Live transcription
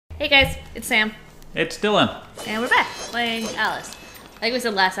Hey guys, it's Sam, It's Dylan. and we're back playing Alice. Like we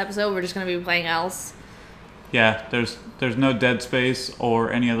said last episode, we're just gonna be playing Alice. Yeah, there's no Dead Space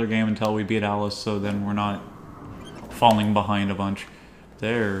or any other game until we beat Alice, so then we're not falling behind a bunch.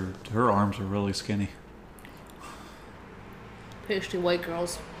 Her arms are really skinny. Pasty white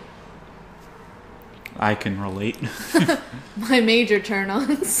girls. I can relate. My major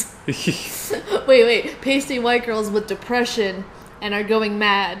turn-ons. wait. Pasty white girls with depression and are going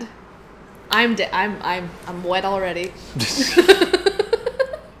mad. I'm wet already.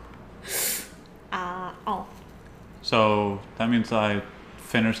 Oh. So that means I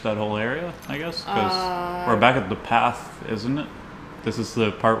finished that whole area, I guess? Because we're back at the path, isn't it? This is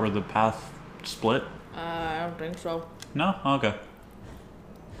the part where the path split? I don't think so. No? Okay.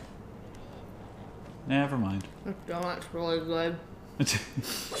 Never mind. This donut's really good.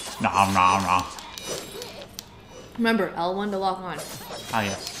 Nom nom nom. Remember, L1 to lock on. Ah,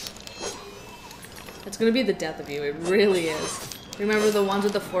 yes. It's gonna be the death of you. It really is. Remember the ones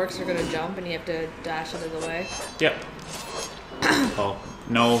with the forks are gonna jump and you have to dash out of the way? Yep. Oh,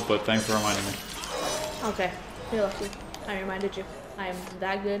 no, but thanks for reminding me. Okay. You're lucky. I reminded you. I'm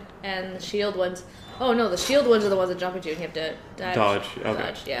that good. And the shield ones. Oh no, the shield ones are the ones that jump at you and you have to dodge. Dodge, okay.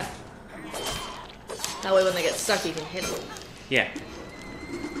 Dodge, yeah. That way when they get stuck you can hit them. Yeah.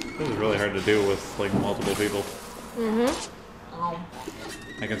 This is really hard to do with, like, multiple people.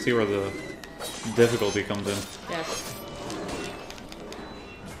 Mm-hmm. I can see where the difficulty comes in. Yes.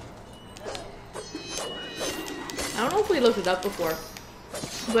 I don't know if we looked it up before,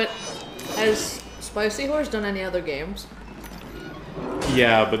 but has Spicy Horse done any other games?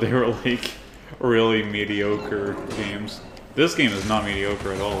 Yeah, but they were, like, really mediocre games. This game is not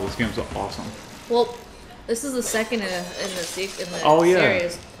mediocre at all. This game's awesome. Well, this is the second in the series. Oh, yeah.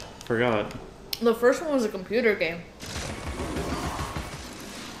 Forgot. The first one was a computer game.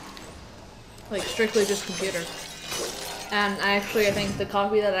 Like, strictly just computer. And I think the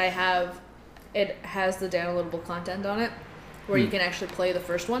copy that I have, it has the downloadable content on it, where you can actually play the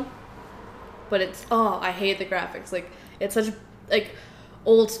first one. But it's, I hate the graphics. Like, it's such, like,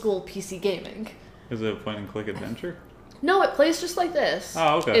 old school PC gaming. Is it a point and click adventure? No, it plays just like this.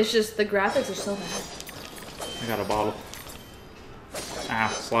 Oh, okay. It's just, the graphics are so bad. I got a bottle.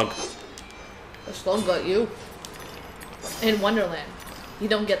 Ah, slug. The slug got you. In Wonderland, you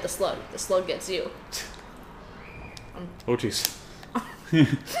don't get the slug. The slug gets you. Oh, jeez.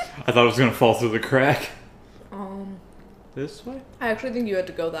 I thought it was going to fall through the crack. This way? I actually think you had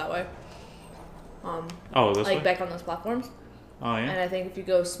to go that way. Oh, this way? Like, back on those platforms. Oh, yeah? And I think if you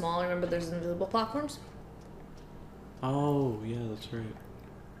go small, remember there's invisible platforms? Oh, yeah, that's right.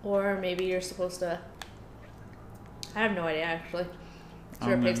 Or maybe you're supposed to... I have no idea, actually. Is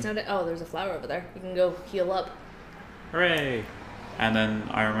there a pig stand? Oh, there's a flower over there. You can go heal up. Hooray! And then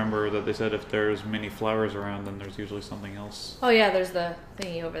I remember that they said if there's many flowers around, then there's usually something else. Oh, yeah, there's the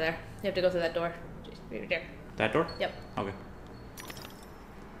thingy over there. You have to go through that door. Right there. That door? Yep. Okay.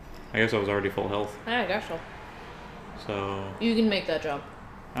 I guess I was already full health. I guess so. So... You can make that jump.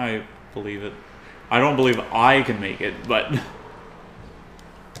 I believe it. I don't believe I can make it, but...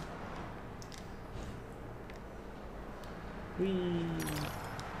 Whee!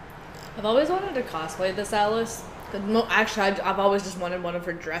 I've always wanted to cosplay this Alice. Actually, I've always just wanted one of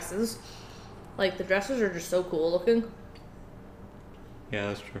her dresses. Like, the dresses are just so cool looking. Yeah,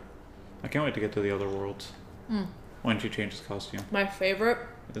 that's true. I can't wait to get to the other worlds. When she changes costume. My favorite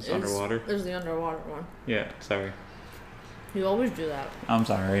is underwater. Is the underwater one. Yeah, sorry. You always do that. I'm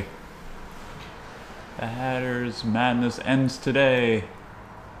sorry. The Hatter's madness ends today.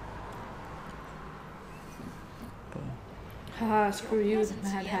 Haha, screw you, the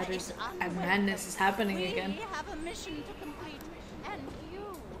Mad Hatter's madness is happening again. We have a mission to complete, and you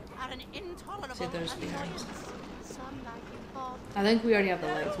are an intolerable See, there's the arms. Some like you thought. I think we already have the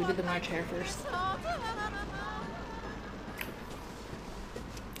legs. We did the March hair first.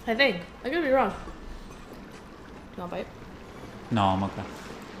 I think. I could be wrong. Do you want a bite? No, I'm okay.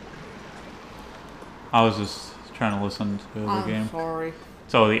 I was just trying to listen to the game. I'm sorry.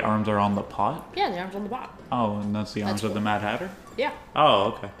 So the arms are on the pot? Yeah, the arms on the bottom. Oh, and that's the arms of the Mad Hatter? Yeah.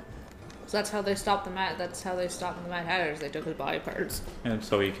 Oh, okay. So that's how they stopped the Mad. That's how they stopped the Mad Hatters. They took his body parts. And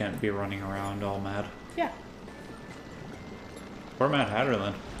so he can't be running around all mad. Yeah. Poor Mad Hatter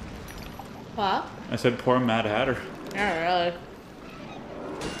then. What? I said poor Mad Hatter. Yeah, really.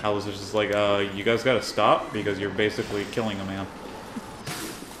 Alice is just like, you guys gotta stop because you're basically killing a man.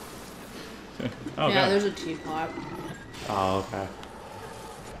 Oh, yeah, God. there's a teapot. Oh, okay.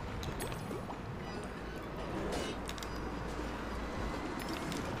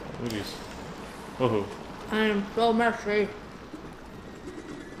 Oh, jeez. Woohoo. I'm so messy.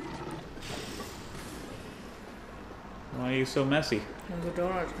 Why are you so messy? And the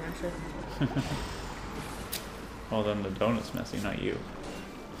donut's messy. Well, then the donut's messy, not you.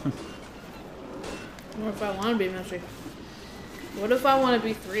 What if I want to be messy? What if I want to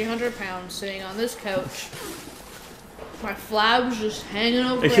be 300 pounds sitting on this couch? My flab's just hanging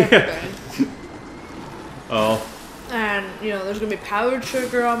over everything. Oh. And, you know, there's going to be powdered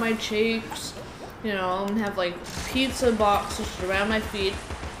sugar on my cheeks. You know, I'm going to have, like, pizza boxes around my feet.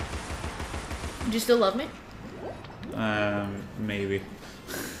 Do you still love me? Maybe.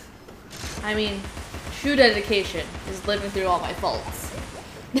 I mean, true dedication is living through all my faults.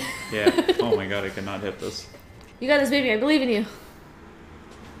 Yeah. Oh my god, I cannot hit this. You got this, baby. I believe in you.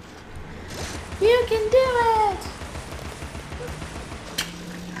 You can do it!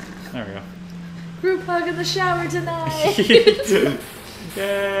 There we go. Group hug in the shower tonight!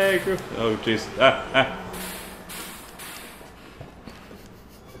 Yay, group. Oh, jeez. Ah.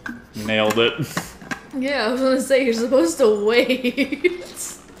 Nailed it. Yeah, I was gonna say, you're supposed to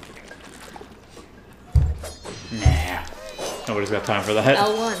wait. Nah. Nobody's got time for that.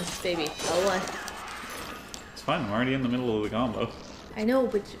 L1, baby. L1. It's fine, I'm already in the middle of the combo. I know,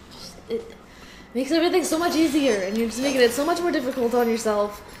 but it makes everything so much easier, and you're just making it so much more difficult on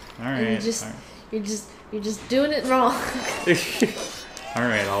yourself. Alright. And you're just doing it wrong.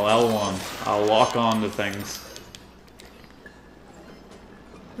 Alright, I'll L1. I'll lock on to things.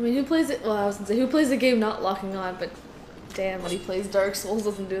 I mean, who plays it? Well, I was gonna say, who plays the game not locking on, but damn, when he plays Dark Souls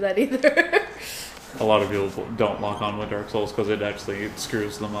doesn't do that either. A lot of people don't lock on with Dark Souls because it actually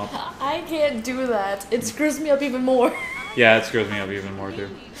screws them up. I can't do that. It screws me up even more. Yeah, it screws me up even more too.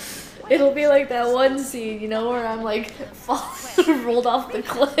 It'll be like that one scene, you know, where I'm like rolled off the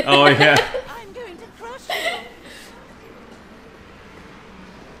cliff. Oh yeah. I'm going to crush you.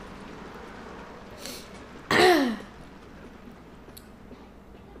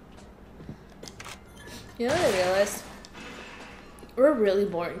 You know what I realized? We're really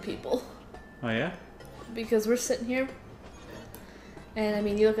boring people. Oh yeah? Because we're sitting here, and I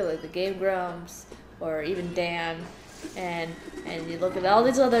mean, you look at like the Game Grumps, or even Dan, and you look at all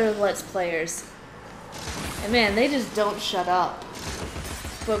these other Let's Players, and man, they just don't shut up.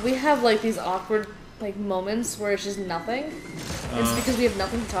 But we have like these awkward like moments where it's just nothing. It's because we have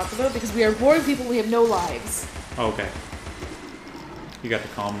nothing to talk about, because we are boring people, we have no lives. Okay. You got to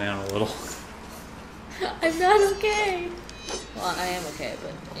calm down a little. I'm not okay. Well, I am okay,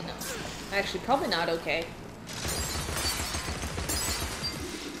 but, you know. Actually, probably not okay.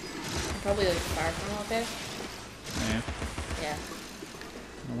 I'm probably, like, far from okay. Yeah. Yeah.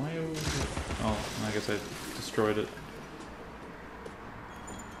 Why? Oh, I guess I destroyed it.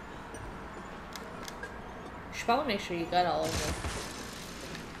 You should probably make sure you got all of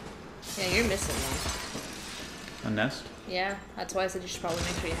them. Yeah, you're missing one. A nest? Yeah, that's why I said you should probably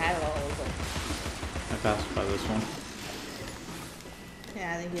make sure you had all of them. I passed by this one.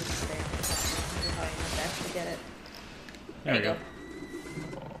 Yeah, I think you have to stay on the top. You're probably not to actually get it. There we you go. Is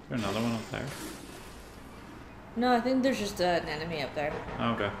there another one up there? No, I think there's just an enemy up there.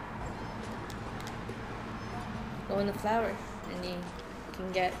 Okay. Go in the flower, and you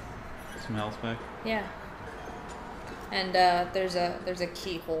can get... Some health back? Yeah. And there's a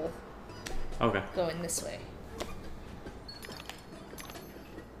keyhole Okay. going this way.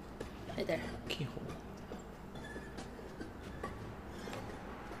 Right there. Keyhole.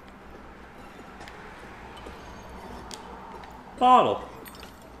 Bottle.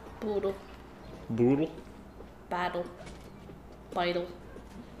 Boodle. Boodle. Battle. Vital.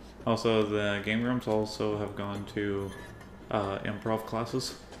 Also, the Game Grumps also have gone to improv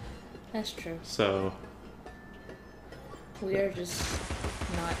classes. That's true. So, We are just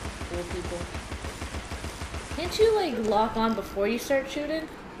not cool people. Can't you, like, lock on before you start shooting?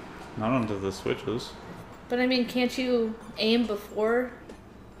 not onto the switches. But, I mean, can't you aim before?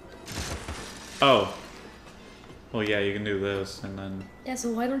 Oh. Well, yeah, you can do this, and then... Yeah,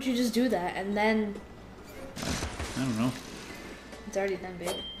 so why don't you just do that, and then... I don't know. It's already done,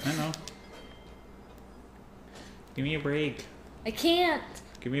 babe. I know. Give me a break. I can't!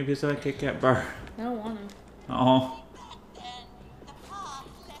 Give me a piece of that Kit Kat bar. I don't want to. Oh. Then the path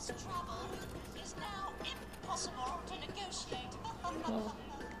less traveled is now impossible to negotiate. Well,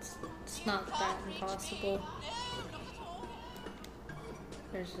 it's not that impossible. No, not at all.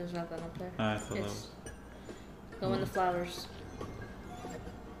 There's nothing up there. I thought that It's- was... Go in the flowers.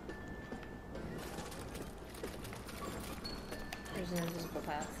 There's an invisible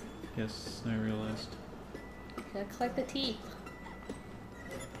path. Yes, I realized. You gotta collect the teeth.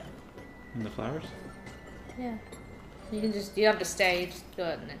 In the flowers? Yeah. You have to stay, you just go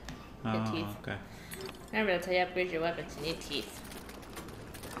ahead and then get Oh, teeth. okay. Remember, that's how you upgrade your weapons, you need teeth.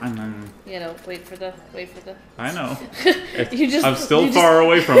 And then You know, wait for the. I know. I'm still far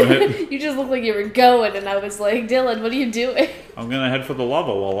away from it. You just looked like you were going, and I was like, Dylan, what are you doing? I'm gonna head for the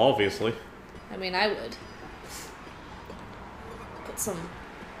lava wall, obviously. I mean, I would. Put some,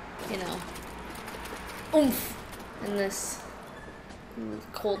 you know, oomph in this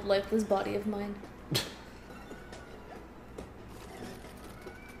cold, lifeless body of mine.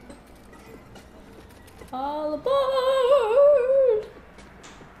 All aboard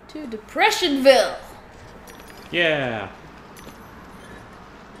to Depressionville. Yeah.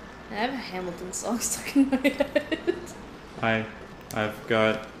 I have a Hamilton song stuck in my head. I've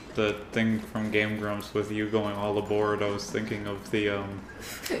got the thing from Game Grumps with you going all aboard. I was thinking of the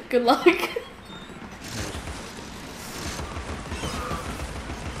Good luck.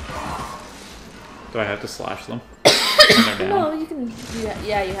 Do I have to slash them? When they're down? No, you can.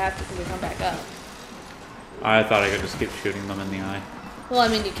 Yeah, you have to because they come back up. I thought I could just keep shooting them in the eye. Well, I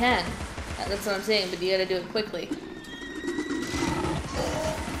mean, you can. That's what I'm saying, but you gotta do it quickly.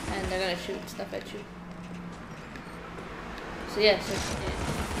 And they're gonna shoot stuff at you. So yeah,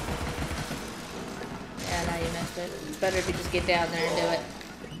 yeah, now you missed it. It's better if you just get down there and do it.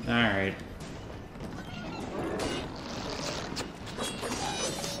 Alright.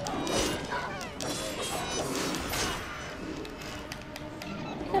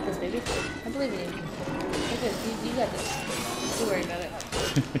 You got this, baby. I believe in you. You're good. You got this. Don't worry about it.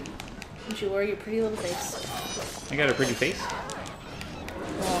 Don't you worry your pretty little face. I got a pretty face.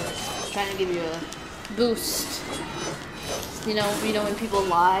 Well, trying to give you a boost. You know when people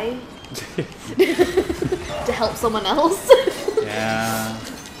lie to help someone else. Yeah.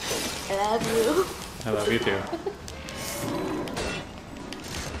 I love you. I love you too.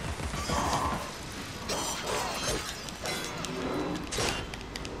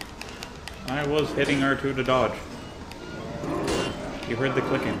 I was hitting R2 to dodge. You heard the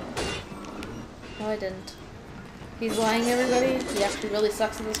clicking. No, I didn't. He's lying, everybody. He actually really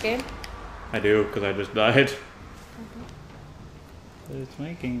sucks at this game. I do, because I just died. But it's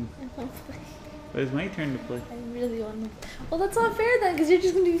my game. But it's my turn to play. I really want to. Well, that's not fair then, because you're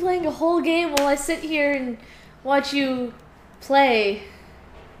just going to be playing a whole game while I sit here and watch you play.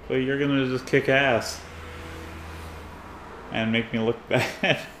 But you're gonna just kick ass. And make me look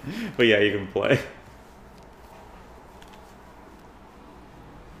bad. But yeah, you can play.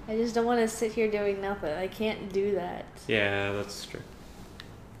 I just don't want to sit here doing nothing. I can't do that. Yeah, that's true.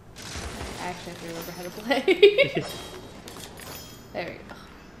 I actually have to remember how to play. There we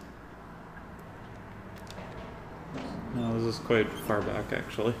go. No, this is quite far back,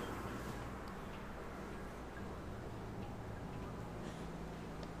 actually.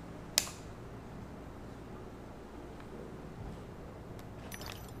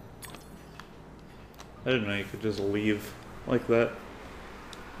 I didn't know you could just leave like that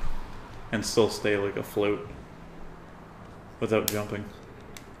and still stay like afloat without jumping.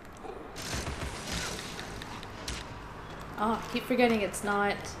 Oh, I keep forgetting it's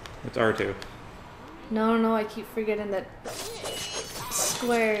not. It's R2. No, I keep forgetting that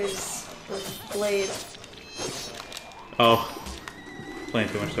squares with blade. Oh, playing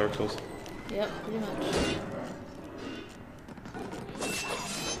too much Dark Souls. Yep, pretty much.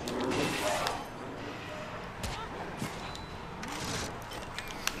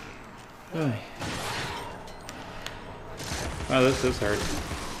 Wow, this is hard.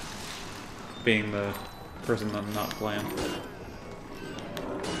 Being the person that's not playing.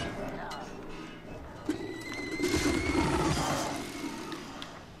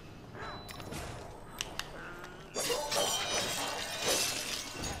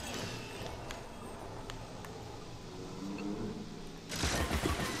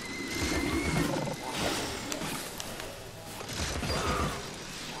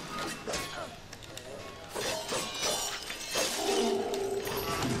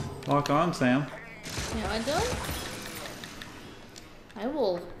 Walk on, Sam. No, I don't. I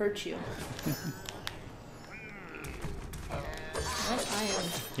will hurt you. What I am.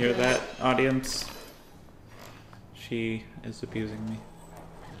 Hear that, audience? She is abusing me.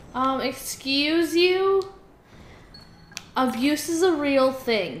 Excuse you? Abuse is a real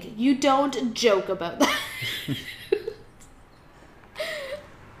thing. You don't joke about that.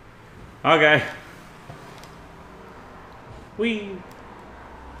 Okay. We.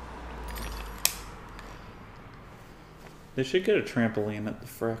 They should get a trampoline at the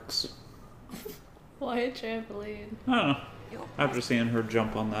Frex. Why a trampoline? I don't know. After seeing her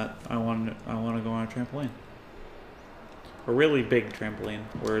jump on that, I want to go on a trampoline. A really big trampoline,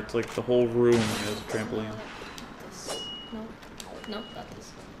 where it's like the whole room is a trampoline. This. No, not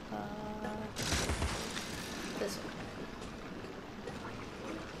this. This one.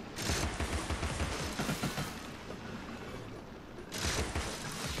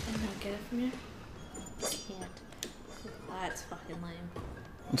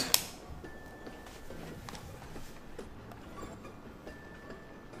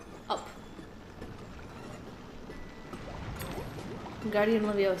 Guardian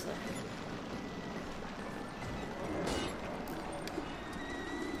Leviosa.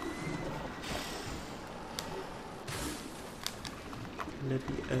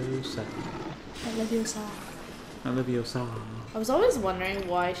 Leviosa. Leviosa. Leviosa. I was always wondering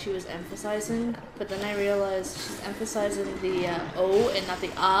why she was emphasizing, but then I realized she's emphasizing the O and not the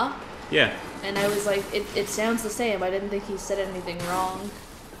ah. Yeah. And I was like, it sounds the same. I didn't think he said anything wrong.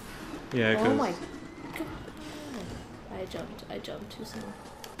 Yeah, Oh my god. I jumped too soon.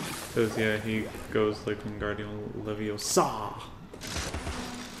 Because, yeah, he goes like Wingardium Leviosa.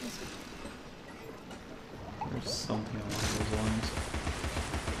 There's something along those lines.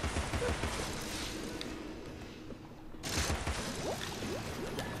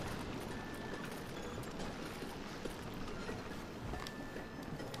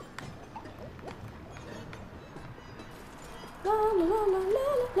 La la la la la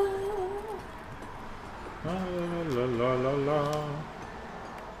la. La la la la la.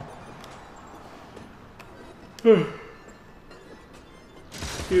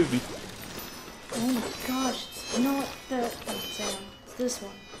 Excuse me. Oh my gosh, it's not the Sam. It's this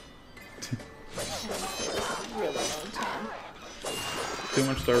one. I haven't played this in a really long time. Too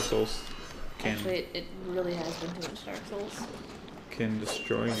much Dark Souls Actually, it really has been too much Dark Souls. can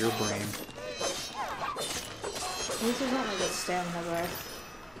destroy your brain. At least there's not like a stamina bar.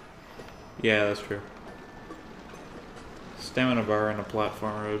 Yeah, that's true. Stamina bar in a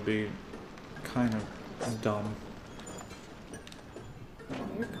platformer would be kind of dumb.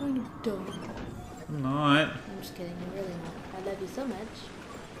 You're kind of dumb. I'm not. I'm just kidding, you're really not. I love you so much.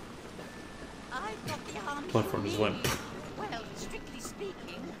 I've got the arm. Platform just went. Well, strictly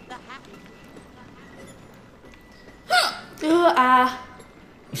speaking, the happy.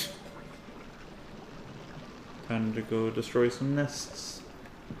 Time to go destroy some nests.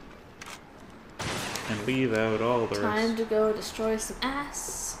 And leave out all the Time rest. to go destroy some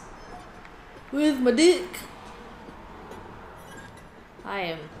ass. With my dick. I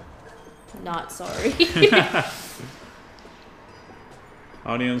am not sorry.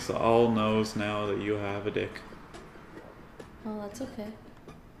 Audience all knows now that you have a dick. Oh, that's okay.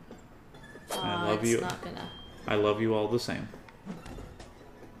 I love it's you. Not gonna. I love you all the same.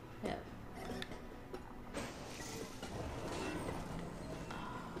 Yeah.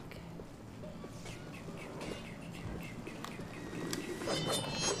 Okay.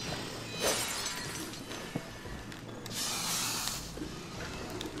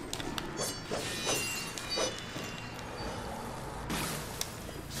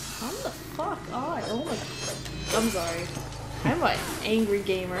 How the fuck on? Oh my. I'm sorry. I'm an angry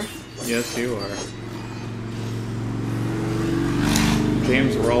gamer. Yes, you are.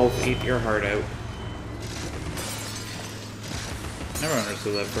 James Rolfe, eat your heart out. Never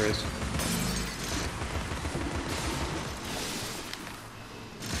understood that phrase.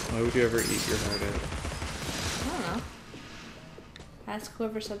 Why would you ever eat your heart out? I don't know. Ask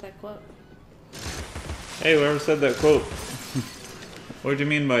whoever said that quote. Hey, whoever said that quote. What do you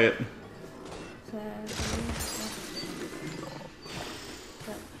mean by it? Okay.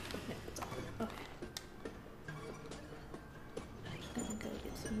 Just gonna go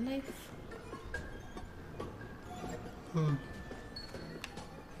get some knife.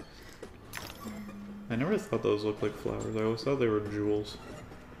 I never thought those looked like flowers. I always thought they were jewels.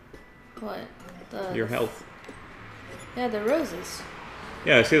 What? The Your health. Yeah, the roses.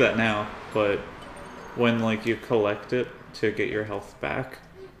 Yeah, I see that now, but when like you collect it to get your health back,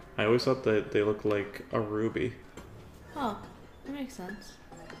 I always thought that they looked like a ruby. Oh, that makes sense.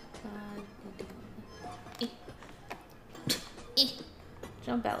 Eh. Eh.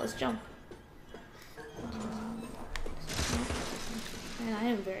 Jump, Alice, jump. Man, I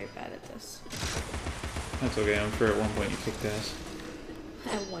am very bad at this. That's okay, I'm sure at one point you kicked ass.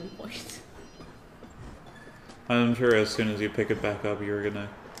 At one point. I'm sure as soon as you pick it back up, you're gonna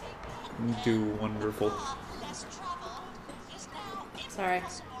do wonderful. Less trouble is now Sorry.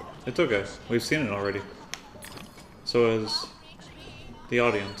 It's okay, we've seen it already. So has the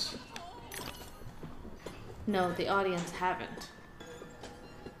audience. No, the audience haven't.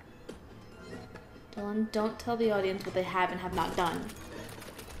 Dylan, don't tell the audience what they have and have not done.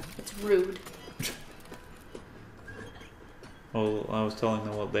 It's rude. Well, I was telling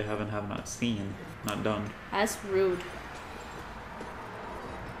them what they have not seen, not done. That's rude.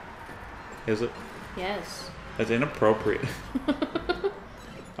 Is it? Yes. That's inappropriate.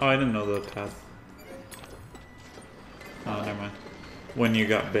 Oh, I didn't know the path. Oh, never mind. When you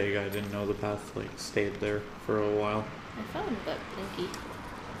got big, I didn't know the path, like, stayed there for a while. I found that Blinky.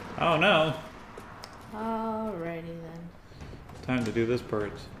 Oh no! Alrighty then. Time to do this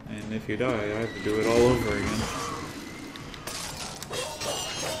part. And if you die, I have to do it all over again.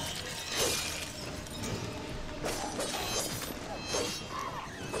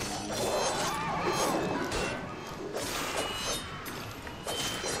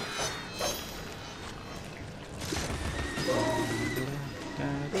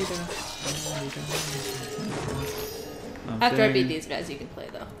 After I beat these guys, you can play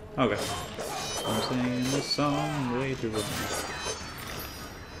though. Okay. I'm singing this song way too wrong.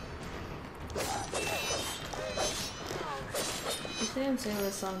 You say I'm singing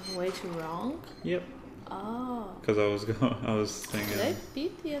this song way too wrong? Yep. Oh. Because I was singing. Did I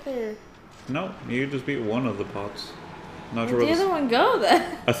beat the other? No, you just beat one of the pots. Not sure Where'd what the other one go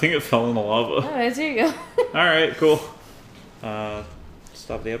then? I think it fell in the lava. Alright, here you go. Alright, cool.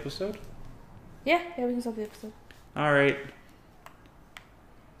 Stop the episode? Yeah, we can stop the episode. Alright.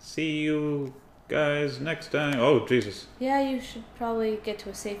 See you guys next time. Oh, Jesus. Yeah, you should probably get to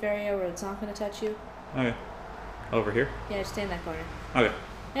a safe area where it's not going to touch you. Okay. Over here? Yeah, just stay in that corner. Okay.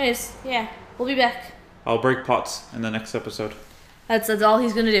 Anyways, yeah, we'll be back. I'll break pots in the next episode. That's all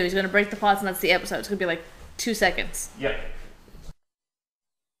he's going to do. He's going to break the pots and that's the episode. It's going to be like 2 seconds. Yep.